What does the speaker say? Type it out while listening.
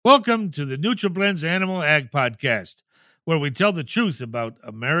Welcome to the NutriBlends Animal Ag Podcast, where we tell the truth about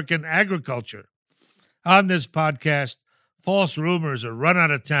American agriculture. On this podcast, false rumors are run out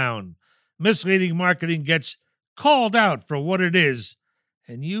of town, misleading marketing gets called out for what it is,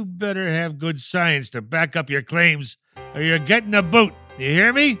 and you better have good science to back up your claims or you're getting a boot. You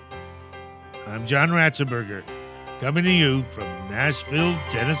hear me? I'm John Ratzenberger, coming to you from Nashville,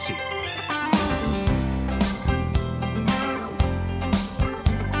 Tennessee.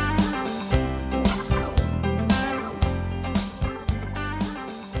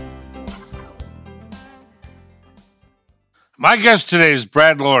 My guest today is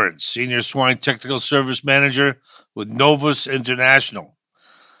Brad Lawrence, Senior Swine Technical Service Manager with Novus International.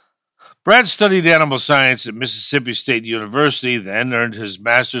 Brad studied animal science at Mississippi State University, then earned his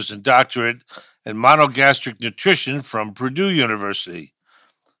master's and doctorate in monogastric nutrition from Purdue University.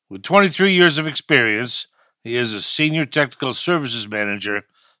 With 23 years of experience, he is a Senior Technical Services Manager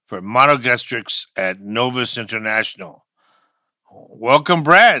for monogastrics at Novus International. Welcome,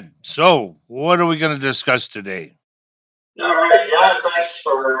 Brad. So, what are we going to discuss today? All right, John, thanks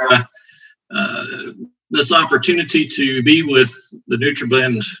for this opportunity to be with the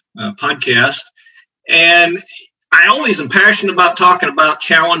NutriBlend podcast. And I always am passionate about talking about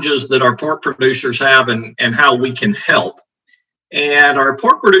challenges that our pork producers have and how we can help. And our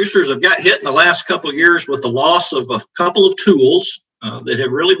pork producers have got hit in the last couple of years with the loss of a couple of tools that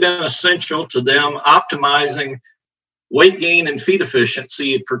have really been essential to them optimizing weight gain and feed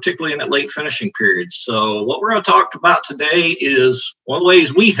efficiency, particularly in that late finishing period. So what we're going to talk about today is one of the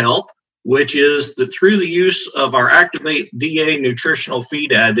ways we help, which is that through the use of our Activate DA nutritional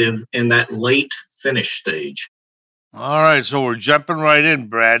feed additive in that late finish stage. All right, so we're jumping right in,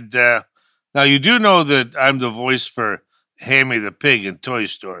 Brad. Now, you do know that I'm the voice for Hammy the pig in Toy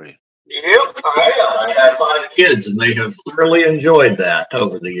Story. Yep, I am. I have 5 kids, and they have thoroughly enjoyed that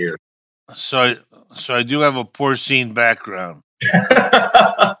over the years. So I do have a porcine background.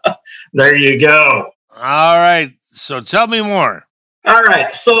 There you go. All right. So tell me more. All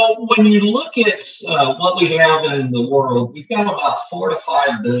right. So when you look at what we have in the world, we've got about 4 to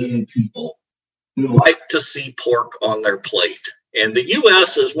 5 billion people who like to see pork on their plate. And the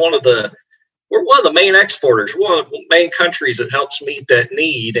U.S. is we're one of the main exporters, one of the main countries that helps meet that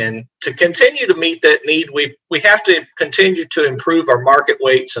need. And to continue to meet that need, we have to continue to improve our market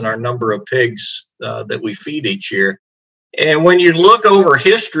weights and our number of pigs that we feed each year. And when you look over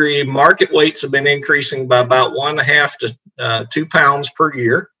history, market weights have been increasing by about 1.5 to 2 pounds per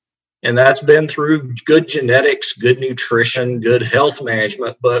year. And that's been through good genetics, good nutrition, good health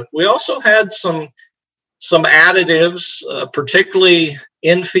management. But we also had some additives, particularly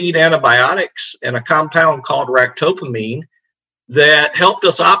in-feed antibiotics and a compound called ractopamine that helped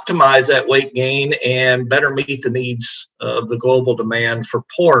us optimize that weight gain and better meet the needs of the global demand for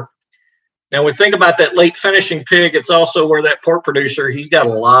pork. Now, we think about that late finishing pig, it's also where that pork producer, he's got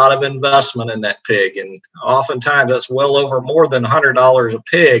a lot of investment in that pig. And oftentimes that's well over more than $100 a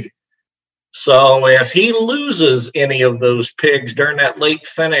pig. So if he loses any of those pigs during that late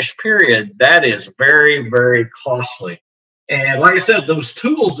finish period, that is very, very costly. And like I said, those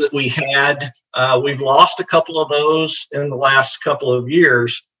tools that we had, we've lost a couple of those in the last couple of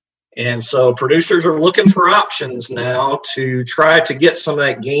years. And so producers are looking for options now to try to get some of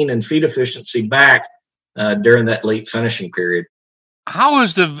that gain in feed efficiency back during that late finishing period. How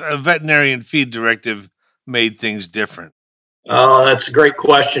has the veterinarian feed directive made things different? Oh, that's a great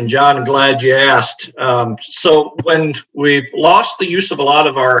question, John. I'm glad you asked. So when we lost the use of a lot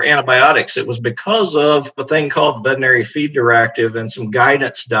of our antibiotics, it was because of a thing called the Veterinary Feed Directive and some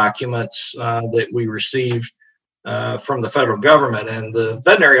guidance documents that we received from the federal government. And the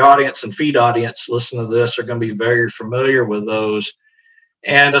veterinary audience and feed audience listening to this are going to be very familiar with those.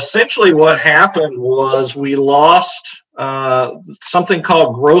 And essentially what happened was we lost something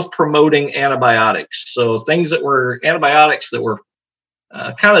called growth promoting antibiotics. So things that were antibiotics that were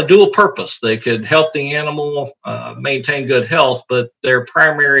kind of dual purpose. They could help the animal maintain good health, but their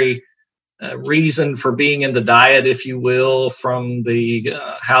primary reason for being in the diet, if you will, from the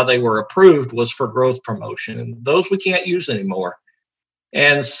how they were approved was for growth promotion. And those we can't use anymore.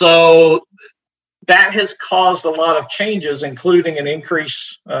 And so that has caused a lot of changes, including an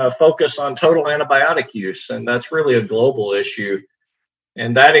increased focus on total antibiotic use. And that's really a global issue.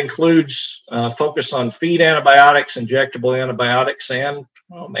 And that includes focus on feed antibiotics, injectable antibiotics, and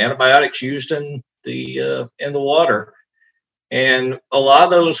antibiotics used in the water. And a lot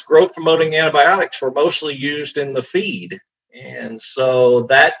of those growth promoting antibiotics were mostly used in the feed. And so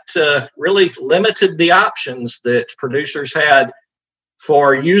that really limited the options that producers had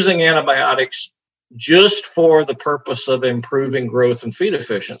for using antibiotics just for the purpose of improving growth and feed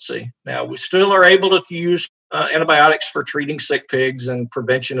efficiency. Now, we still are able to use antibiotics for treating sick pigs and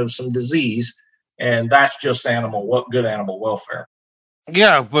prevention of some disease, and that's just good animal welfare.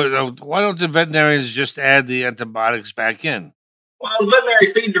 Yeah, but why don't the veterinarians just add the antibiotics back in? Well, the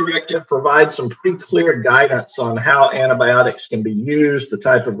Veterinary Feed Directive provides some pretty clear guidance on how antibiotics can be used, the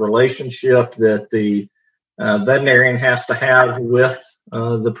type of relationship that the veterinarian has to have with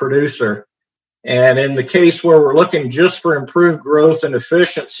the producer. And in the case where we're looking just for improved growth and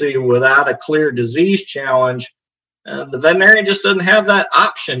efficiency without a clear disease challenge, the veterinarian just doesn't have that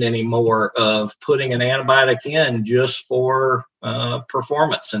option anymore of putting an antibiotic in just for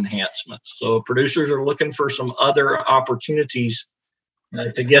performance enhancements. So producers are looking for some other opportunities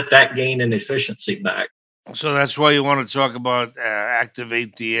to get that gain in efficiency back. So that's why you want to talk about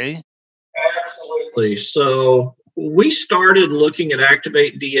Activate DA? Absolutely. So we started looking at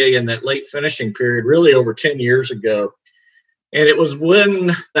Activate DA in that late finishing period really over 10 years ago. And it was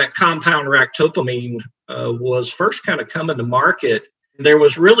when that compound ractopamine was first kind of coming to market. There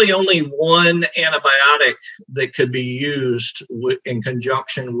was really only one antibiotic that could be used in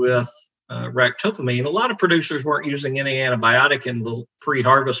conjunction with ractopamine. A lot of producers weren't using any antibiotic in the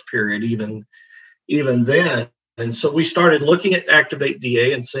pre-harvest period, even then. And so we started looking at Activate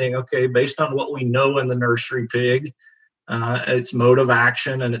DA and saying, okay, based on what we know in the nursery pig, its mode of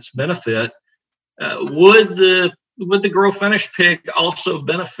action and its benefit, would the grow finish pig also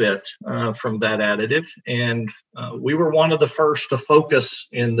benefit from that additive? And we were one of the first to focus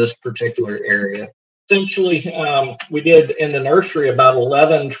in this particular area. Essentially, we did in the nursery about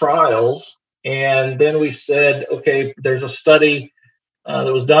 11 trials. And then we said, okay, there's a study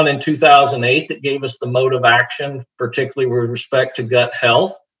that was done in 2008 that gave us the mode of action, particularly with respect to gut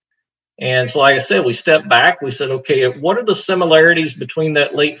health. And so, like I said, we stepped back. We said, okay, what are the similarities between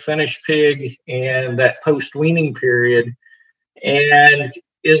that late finish pig and that post-weaning period? And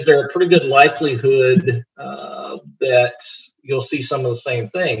is there a pretty good likelihood that you'll see some of the same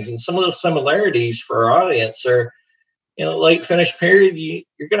things? And some of those similarities for our audience are, late finish period,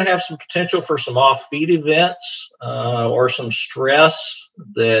 you're going to have some potential for some off-feed events or some stress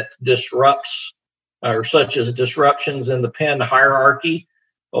that disrupts, or such as disruptions in the pen hierarchy,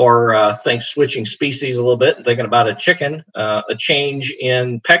 or think switching species a little bit and thinking about a chicken, a change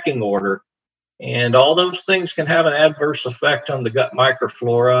in pecking order. And all those things can have an adverse effect on the gut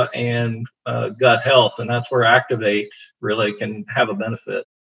microflora and gut health. And that's where Activate really can have a benefit.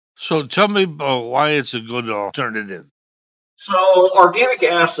 So tell me about why it's a good alternative. So organic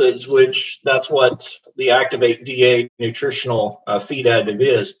acids, which that's what the Activate DA nutritional feed additive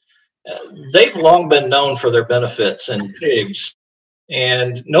is, they've long been known for their benefits in pigs.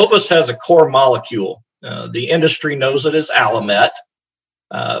 And Novus has a core molecule. The industry knows it as Alamet,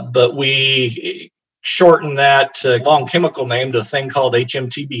 but we shorten that long chemical name to a thing called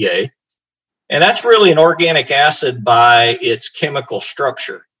HMTBA. And that's really an organic acid by its chemical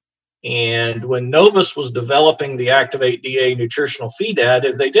structure. And when Novus was developing the Activate DA nutritional feed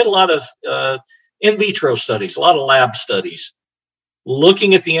additive, they did a lot of in vitro studies, a lot of lab studies,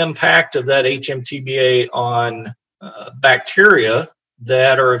 looking at the impact of that HMTBA on bacteria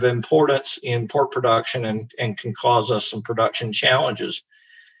that are of importance in pork production and can cause us some production challenges.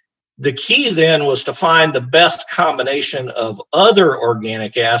 The key then was to find the best combination of other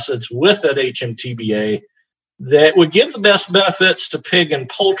organic acids with that HMTBA that would give the best benefits to pig and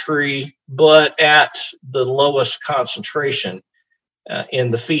poultry, but at the lowest concentration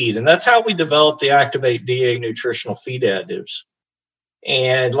in the feed. And that's how we developed the Activate DA nutritional feed additives.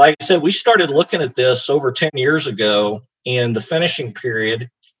 And like I said, we started looking at this over 10 years ago in the finishing period.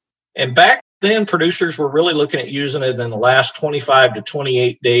 And back then, producers were really looking at using it in the last 25 to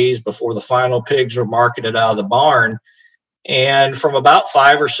 28 days before the final pigs were marketed out of the barn. And from about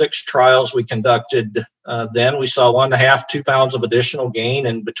 5 or 6 trials we conducted, then we saw 1.5 to 2 pounds of additional gain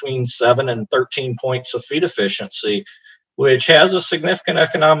and between 7 and 13 points of feed efficiency, which has a significant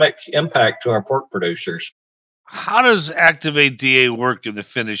economic impact to our pork producers. How does Activate DA work in the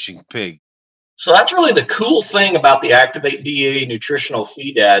finishing pig? So that's really the cool thing about the Activate DA nutritional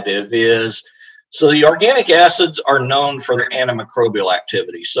feed additive is, so the organic acids are known for their antimicrobial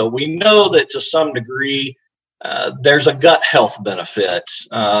activity. So we know that to some degree, there's a gut health benefit.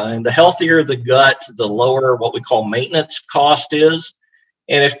 And the healthier the gut, the lower what we call maintenance cost is.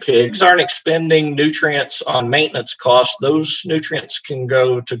 And if pigs aren't expending nutrients on maintenance costs, those nutrients can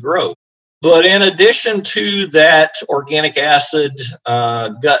go to growth. But in addition to that organic acid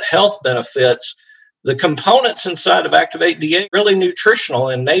gut health benefits, the components inside of Activate DA are really nutritional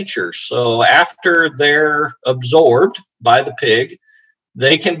in nature. So after they're absorbed by the pig,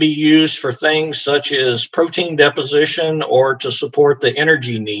 They can be used for things such as protein deposition or to support the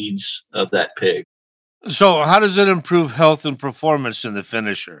energy needs of that pig. So how does it improve health and performance in the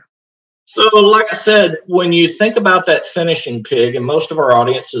finisher? So, like I said, when you think about that finishing pig, and most of our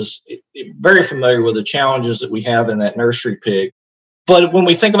audience is very familiar with the challenges that we have in that nursery pig. But when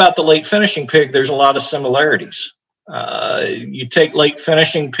we think about the late finishing pig, there's a lot of similarities. You take late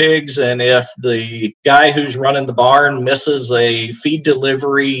finishing pigs, and if the guy who's running the barn misses a feed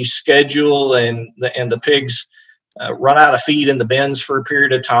delivery schedule and the pigs run out of feed in the bins for a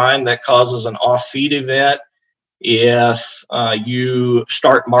period of time, that causes an off-feed event. If you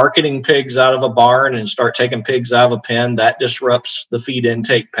start marketing pigs out of a barn and start taking pigs out of a pen, that disrupts the feed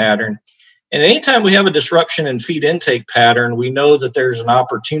intake pattern. And anytime we have a disruption in feed intake pattern, we know that there's an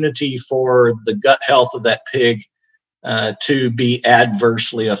opportunity for the gut health of that pig to be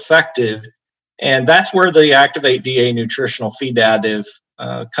adversely affected. And that's where the Activate DA nutritional feed additive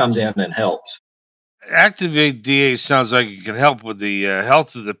comes in and helps. Activate DA sounds like it can help with the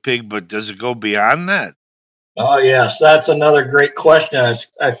health of the pig, but does it go beyond that? Oh, yes. That's another great question.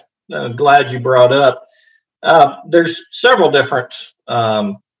 I'm glad you brought up. There's several different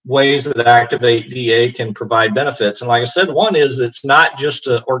ways that Activate DA can provide benefits. And like I said, one is it's not just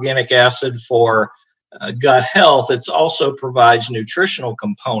an organic acid for gut health. It also provides nutritional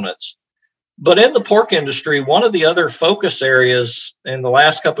components. But in the pork industry, one of the other focus areas in the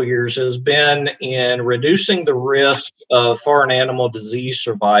last couple of years has been in reducing the risk of foreign animal disease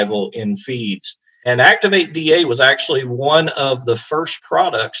survival in feeds. And Activate DA was actually one of the first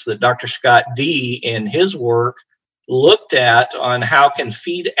products that Dr. Scott D. in his work looked at on how can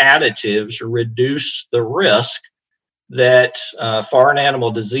feed additives reduce the risk that foreign animal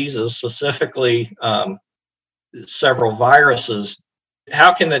diseases, specifically several viruses,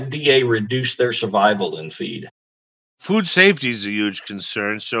 how can a DA reduce their survival in feed? Food safety is a huge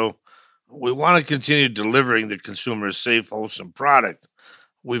concern, so we want to continue delivering the consumer a safe, wholesome product.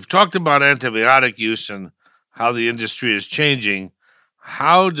 We've talked about antibiotic use and how the industry is changing.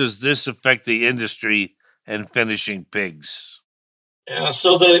 How does this affect the industry and finishing pigs? Yeah,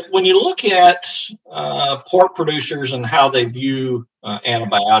 so when you look at pork producers and how they view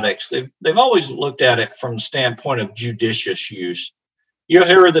antibiotics, they've always looked at it from the standpoint of judicious use. You'll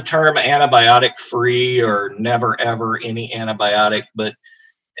hear the term antibiotic free or never ever any antibiotic,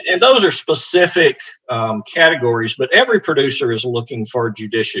 and those are specific categories, but every producer is looking for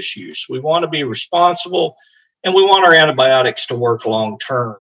judicious use. We want to be responsible, and we want our antibiotics to work long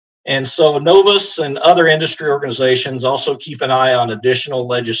term. And so Novus and other industry organizations also keep an eye on additional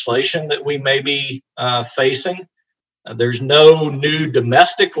legislation that we may be facing. There's no new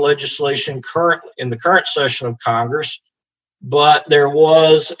domestic legislation in the current session of Congress, but there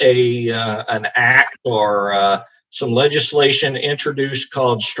was an act or some legislation introduced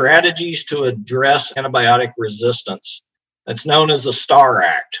called Strategies to Address Antibiotic Resistance. That's known as the STAR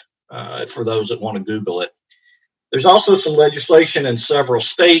Act, for those that want to Google it. There's also some legislation in several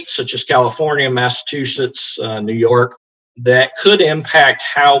states, such as California, Massachusetts, New York, that could impact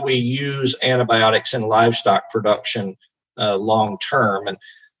how we use antibiotics in livestock production long term. And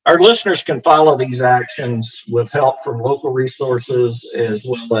our listeners can follow these actions with help from local resources as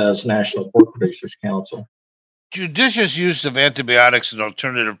well as National Pork Producers Council. Judicious use of antibiotics and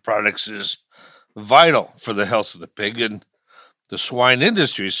alternative products is vital for the health of the pig and the swine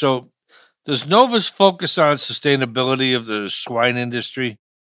industry. So, does Novus focus on sustainability of the swine industry?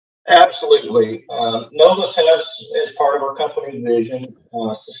 Absolutely. Novus has, as part of our company vision,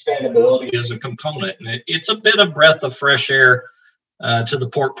 sustainability is a component. And it's a bit of breath of fresh air to the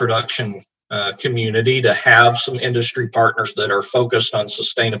pork production community to have some industry partners that are focused on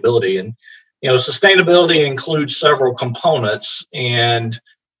sustainability. And sustainability includes several components, and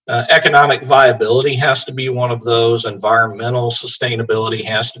economic viability has to be one of those. Environmental sustainability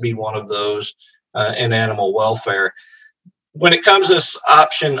has to be one of those, and animal welfare. When it comes to this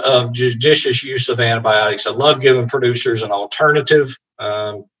option of judicious use of antibiotics, I love giving producers an alternative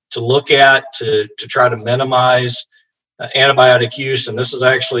to look at to try to minimize antibiotic use. And this is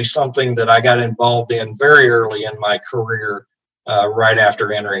actually something that I got involved in very early in my career, right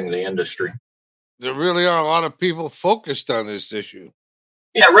after entering the industry. There really are a lot of people focused on this issue.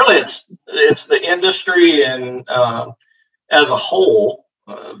 Yeah, really, it's the industry and as a whole,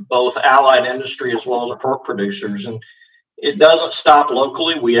 both allied industry as well as the pork producers. And it doesn't stop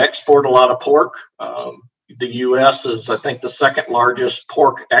locally. We export a lot of pork. The U.S. is, I think, the second largest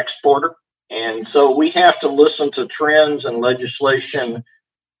pork exporter. And so we have to listen to trends and legislation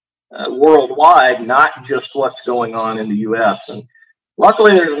worldwide, not just what's going on in the U.S. And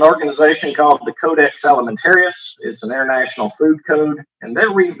Luckily, there's an organization called the Codex Alimentarius. It's an international food code, and they're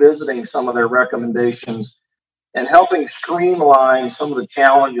revisiting some of their recommendations and helping streamline some of the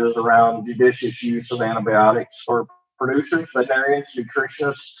challenges around judicious use of antibiotics for producers, veterinarians,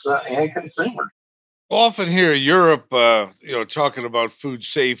 nutritionists, and consumers. Often hear Europe, talking about food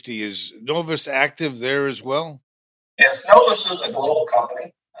safety. Is Novus active there as well? Yes, Novus is a global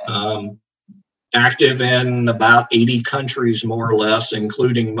company. Active in about 80 countries, more or less,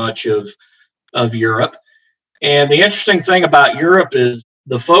 including much of Europe. And the interesting thing about Europe is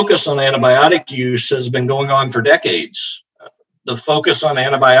the focus on antibiotic use has been going on for decades. The focus on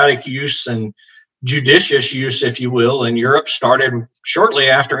antibiotic use and judicious use, if you will, in Europe started shortly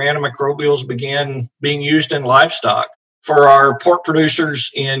after antimicrobials began being used in livestock. For our pork producers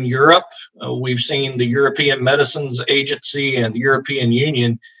in Europe, we've seen the European Medicines Agency and the European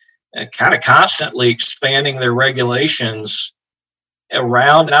Union kind of constantly expanding their regulations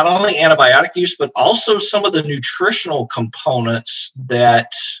around not only antibiotic use, but also some of the nutritional components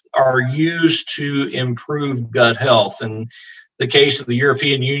that are used to improve gut health. In the case of the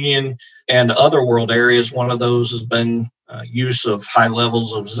European Union and other world areas, one of those has been use of high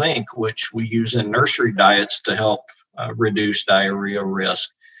levels of zinc, which we use in nursery diets to help reduce diarrhea risk.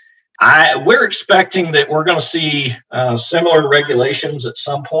 We're expecting that we're going to see similar regulations at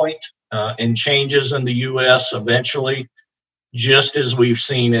some point and changes in the U.S. eventually, just as we've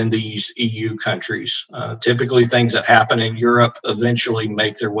seen in these EU countries. Typically, things that happen in Europe eventually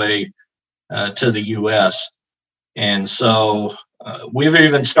make their way to the U.S. And so we've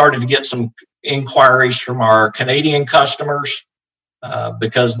even started to get some inquiries from our Canadian customers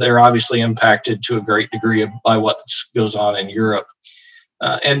because they're obviously impacted to a great degree by what goes on in Europe.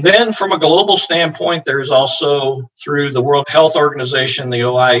 And then from a global standpoint, there's also through the World Health Organization, the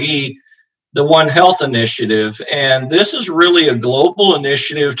OIE, the One Health Initiative. And this is really a global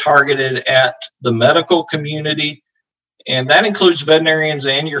initiative targeted at the medical community. And that includes veterinarians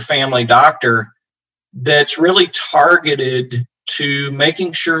and your family doctor, that's really targeted to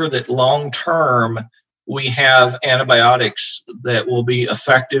making sure that long-term we have antibiotics that will be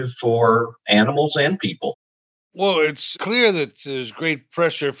effective for animals and people. Well, it's clear that there's great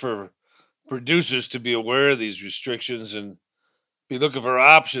pressure for producers to be aware of these restrictions and be looking for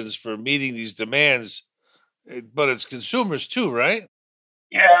options for meeting these demands, but it's consumers too, right?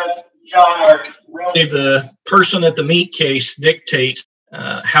 Yeah, John, really the person at the meat case dictates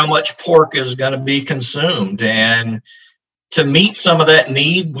how much pork is going to be consumed. And to meet some of that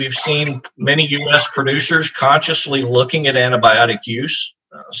need, we've seen many U.S. producers consciously looking at antibiotic use.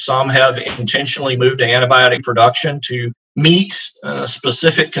 Some have intentionally moved to antibiotic production to meet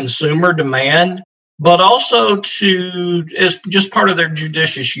specific consumer demand, but also to, as just part of their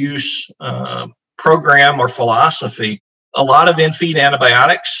judicious use program or philosophy. A lot of in-feed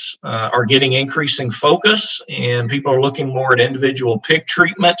antibiotics are getting increasing focus, and people are looking more at individual pig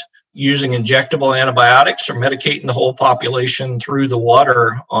treatment, using injectable antibiotics or medicating the whole population through the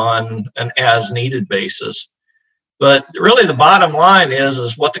water on an as-needed basis. But really the bottom line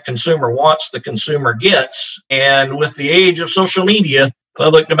is what the consumer wants, the consumer gets. And with the age of social media,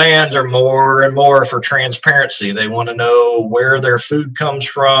 public demands are more and more for transparency. They want to know where their food comes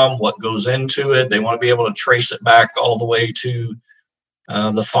from, what goes into it. They want to be able to trace it back all the way to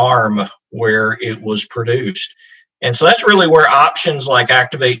the farm where it was produced. And so that's really where options like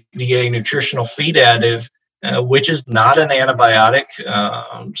Activate DA nutritional feed additive, which is not an antibiotic.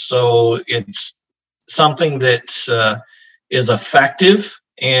 So it's something that is effective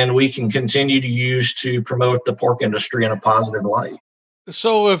and we can continue to use to promote the pork industry in a positive light.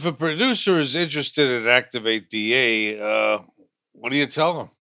 So if a producer is interested in Activate DA, what do you tell them?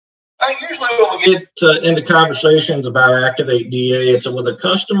 Usually when we get into conversations about Activate DA, it's with a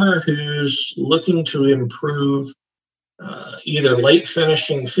customer who's looking to improve either late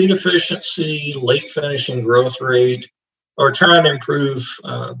finishing feed efficiency, late finishing growth rate, or trying to improve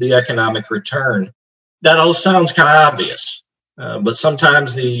the economic return. That all sounds kind of obvious, but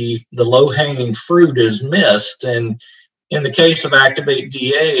sometimes the low-hanging fruit is missed. And in the case of Activate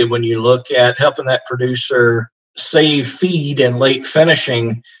DA, when you look at helping that producer save feed and late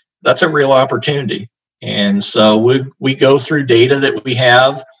finishing, that's a real opportunity. And so we go through data that we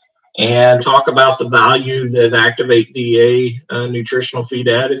have and talk about the value that Activate DA nutritional feed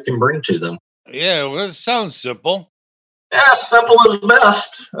additive can bring to them. Yeah, well, it sounds simple. Yeah, simple is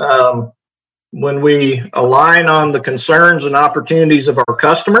best. When we align on the concerns and opportunities of our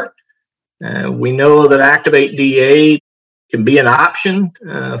customer, we know that Activate DA can be an option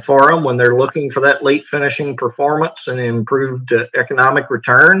for them when they're looking for that late finishing performance and improved economic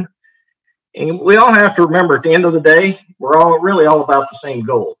return. And we all have to remember at the end of the day, we're all really all about the same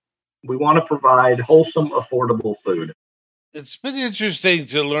goal. We want to provide wholesome, affordable food. It's been interesting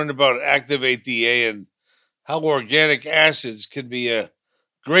to learn about Activate DA and how organic acids can be a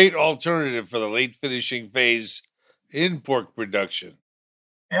great alternative for the late finishing phase in pork production.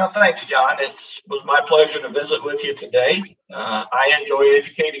 Yeah, thanks, John. It was my pleasure to visit with you today. I enjoy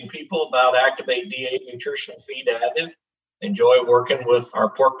educating people about Activate DA nutritional feed additive. Enjoy working with our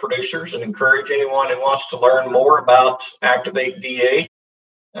pork producers and encourage anyone who wants to learn more about Activate DA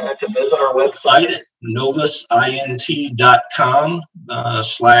to visit our website at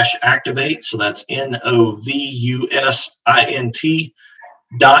novusint.com/activate. So that's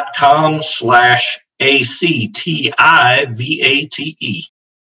NOVUSINT.com/ACTIVATE.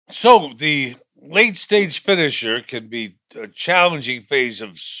 So the late stage finisher can be a challenging phase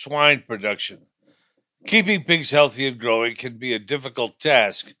of swine production. Keeping pigs healthy and growing can be a difficult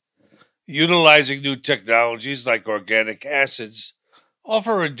task. Utilizing new technologies like organic acids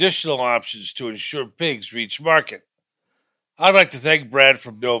offer additional options to ensure pigs reach market. I'd like to thank Brad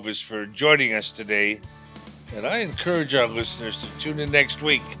from Novus for joining us today, and I encourage our listeners to tune in next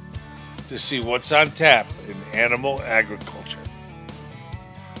week to see what's on tap in animal agriculture.